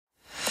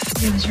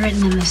It was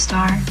written in the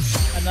stars.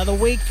 Another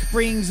week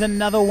brings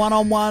another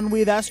one-on-one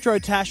with Astro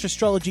Tash,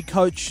 astrology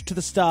coach to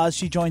the stars.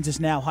 She joins us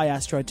now. Hi,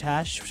 Astro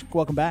Tash.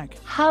 Welcome back.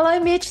 Hello,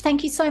 Mitch.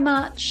 Thank you so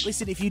much.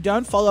 Listen, if you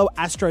don't follow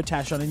Astro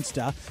Tash on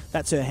Insta,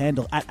 that's her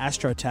handle, at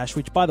Astro Tash,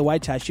 which, by the way,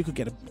 Tash, you could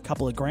get a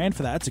couple of grand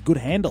for that. That's a good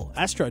handle,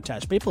 Astro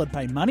Tash. People would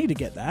pay money to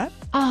get that.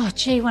 Oh,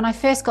 gee, when I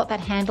first got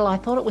that handle, I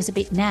thought it was a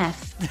bit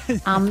naff.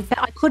 But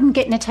I couldn't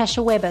get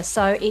Natasha Weber,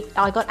 so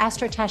I got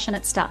Astro Tash and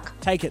it stuck.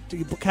 Take it.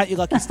 Count your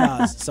lucky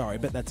stars. Sorry,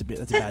 but that's a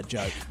bad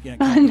joke. You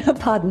know,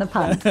 Pardon the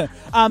pun.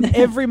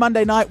 Every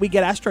Monday night we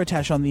get Astro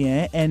Tash on the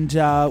air and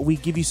we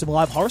give you some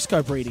live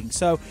horoscope readings.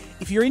 So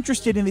if you're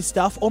interested in this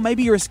stuff, or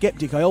maybe you're a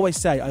skeptic, I always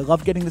say I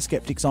love getting the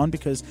skeptics on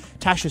because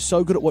Tash is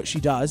so good at what she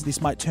does, this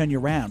might turn you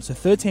around. So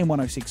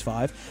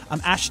 131065.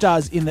 Ash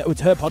does with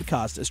her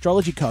podcast,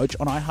 Astrology Coach,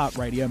 on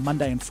iHeartRadio,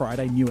 Monday and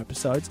Friday, new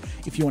episodes,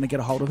 if you want to get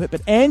a hold of it.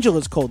 But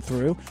Angela's called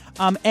through.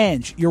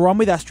 Ange, you're on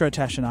with Astro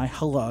Tash and I.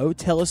 Hello.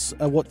 Tell us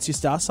what's your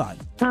star sign?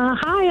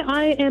 Hi,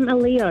 I am a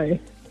Leo.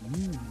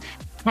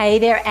 Hey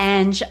there,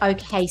 Ange.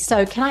 Okay,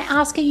 so can I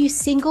ask, are you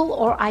single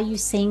or are you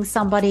seeing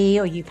somebody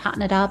or you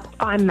partnered up?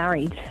 I'm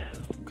married.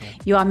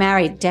 You are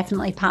married,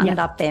 definitely partnered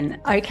up then.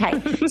 Okay,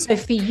 so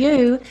for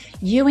you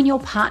and your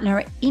partner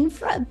are in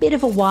for a bit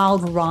of a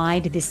wild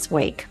ride this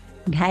week.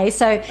 Okay,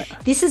 so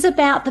this is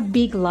about the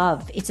big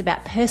love. It's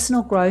about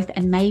personal growth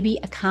and maybe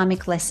a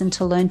karmic lesson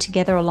to learn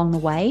together along the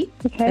way.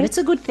 Okay. But it's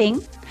a good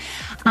thing.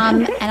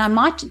 And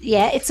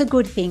it's a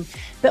good thing.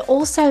 But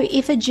also,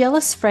 if a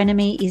jealous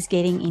frenemy is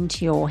getting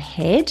into your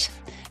head,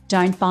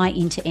 don't buy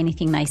into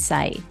anything they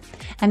say.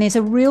 And there's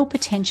a real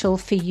potential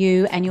for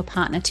you and your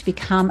partner to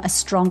become a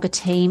stronger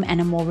team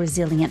and a more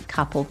resilient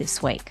couple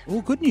this week.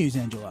 Oh, good news,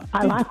 Angela.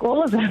 I like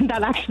all of them.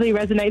 That actually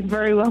resonates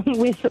very well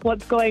with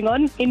what's going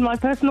on in my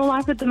personal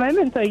life at the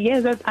moment. So, yeah,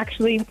 that's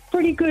actually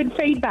pretty good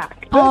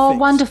feedback. Oh, Perfect.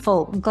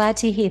 wonderful. I'm glad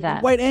to hear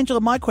that. Wait, Angela,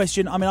 my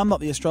question, I mean, I'm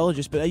not the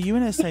astrologist, but are you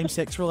in a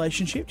same-sex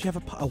relationship? Do you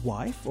have a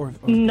wife? Or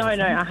No,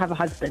 I have a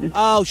husband.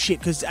 Oh, shit,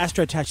 because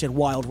Astro Tash said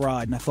wild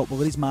ride, and I thought, well,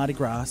 it is Mardi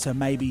Gras, so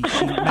maybe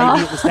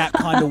it was that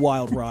kind of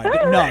wild ride.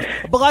 But no.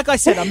 But like I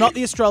said, I'm not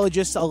the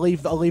astrologist. I'll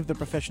leave the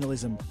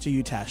professionalism to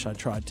you, Tash. I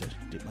tried to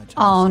dip my toes.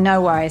 Oh,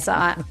 no worries.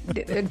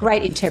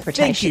 Great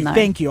interpretation,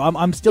 Thank you.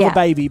 I'm still a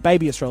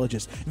baby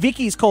astrologist.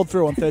 Vicky's called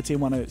through on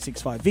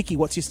 131065. Vicky,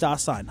 what's your star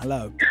sign?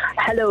 Hello.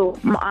 Hello,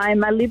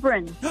 I'm a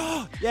Libran.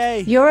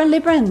 Yay. You're a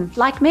Libran,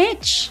 like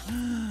Mitch.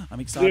 I'm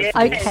excited. Yeah.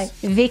 For this.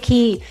 Okay,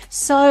 Vicky.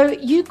 So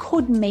you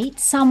could meet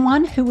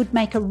someone who would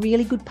make a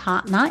really good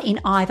partner in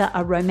either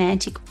a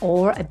romantic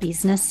or a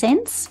business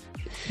sense.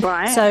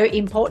 Right. So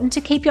important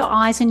to keep your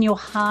eyes and your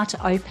heart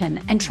open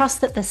and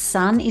trust that the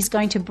sun is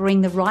going to bring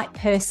the right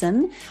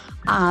person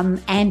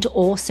and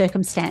or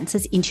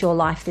circumstances into your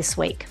life this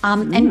week.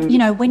 And, you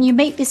know, when you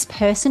meet this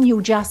person,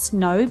 you'll just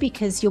know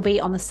because you'll be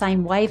on the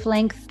same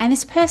wavelength and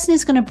this person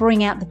is going to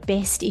bring out the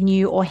best in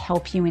you or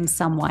help you in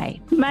some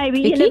way.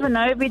 Maybe. Vicky? You never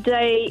know.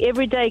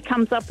 Every day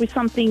comes up with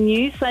something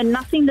new. So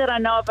nothing that I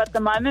know of at the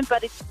moment,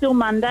 but it's still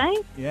Monday.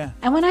 Yeah.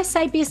 And when I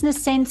say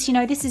business sense, you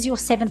know, this is your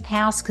 7th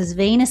house because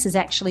Venus is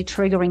actually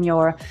triggering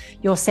your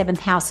 7th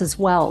house as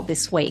well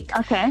this week.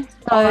 Okay.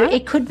 So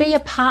it could be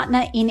a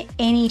partner in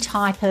any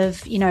type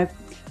of, you know,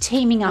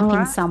 teaming up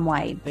in some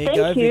way. There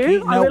you Thank go, you.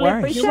 Vicky. I No really worries.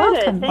 appreciate You're it.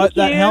 welcome. Thank Hope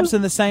that you. helps,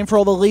 and the same for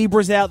all the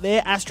Libras out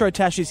there. Astro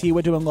Tash is here.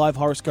 We're doing live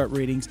horoscope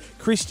readings.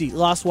 Christy,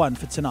 last one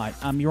for tonight.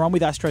 You're on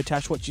with Astro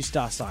Tash. What's your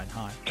star sign?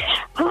 Hi.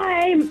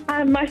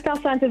 Hi, my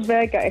star sign is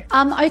Virgo.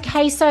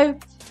 Okay, so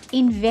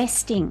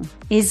investing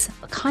is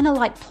kind of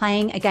like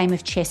playing a game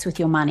of chess with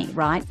your money,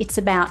 right? It's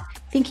about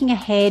thinking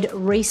ahead,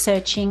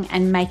 researching,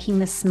 and making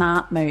the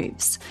smart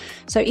moves.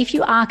 So if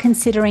you are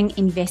considering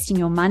investing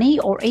your money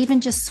or even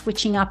just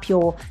switching up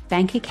your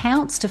bank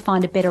accounts to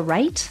find a better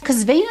rate,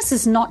 because Venus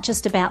is not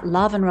just about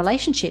love and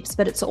relationships,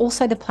 but it's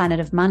also the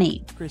planet of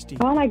money. Christy.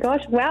 Oh my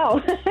gosh,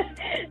 wow.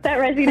 That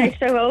resonates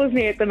so well with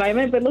me at the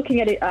moment. We're looking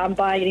at it,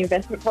 buying an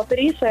investment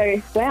property,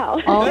 so wow.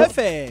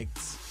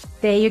 Perfect.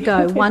 There you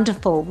go.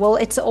 Wonderful. Well,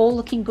 it's all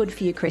looking good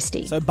for you,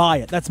 Christy. So buy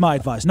it. That's my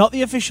advice. Not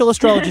the official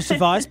astrologist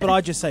advice, but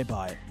I just say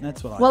buy it.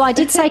 That's what I Well, I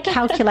did say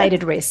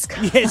calculated risk.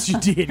 Yes, you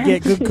did. Yeah,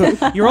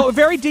 good. You're all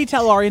very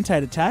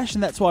detail-orientated, Tash,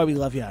 and that's why we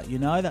love you. You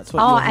know, that's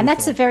what Oh, you're here and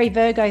that's for. a very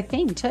Virgo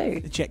thing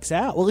too. It checks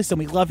out. Well, listen,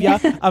 we love you.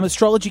 I'm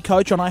Astrology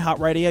Coach on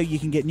iHeartRadio. You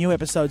can get new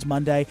episodes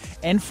Monday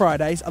and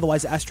Fridays.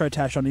 Otherwise, Astro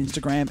Tash on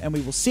Instagram. And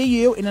we will see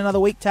you in another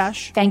week,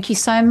 Tash. Thank you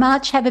so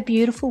much. Have a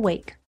beautiful week.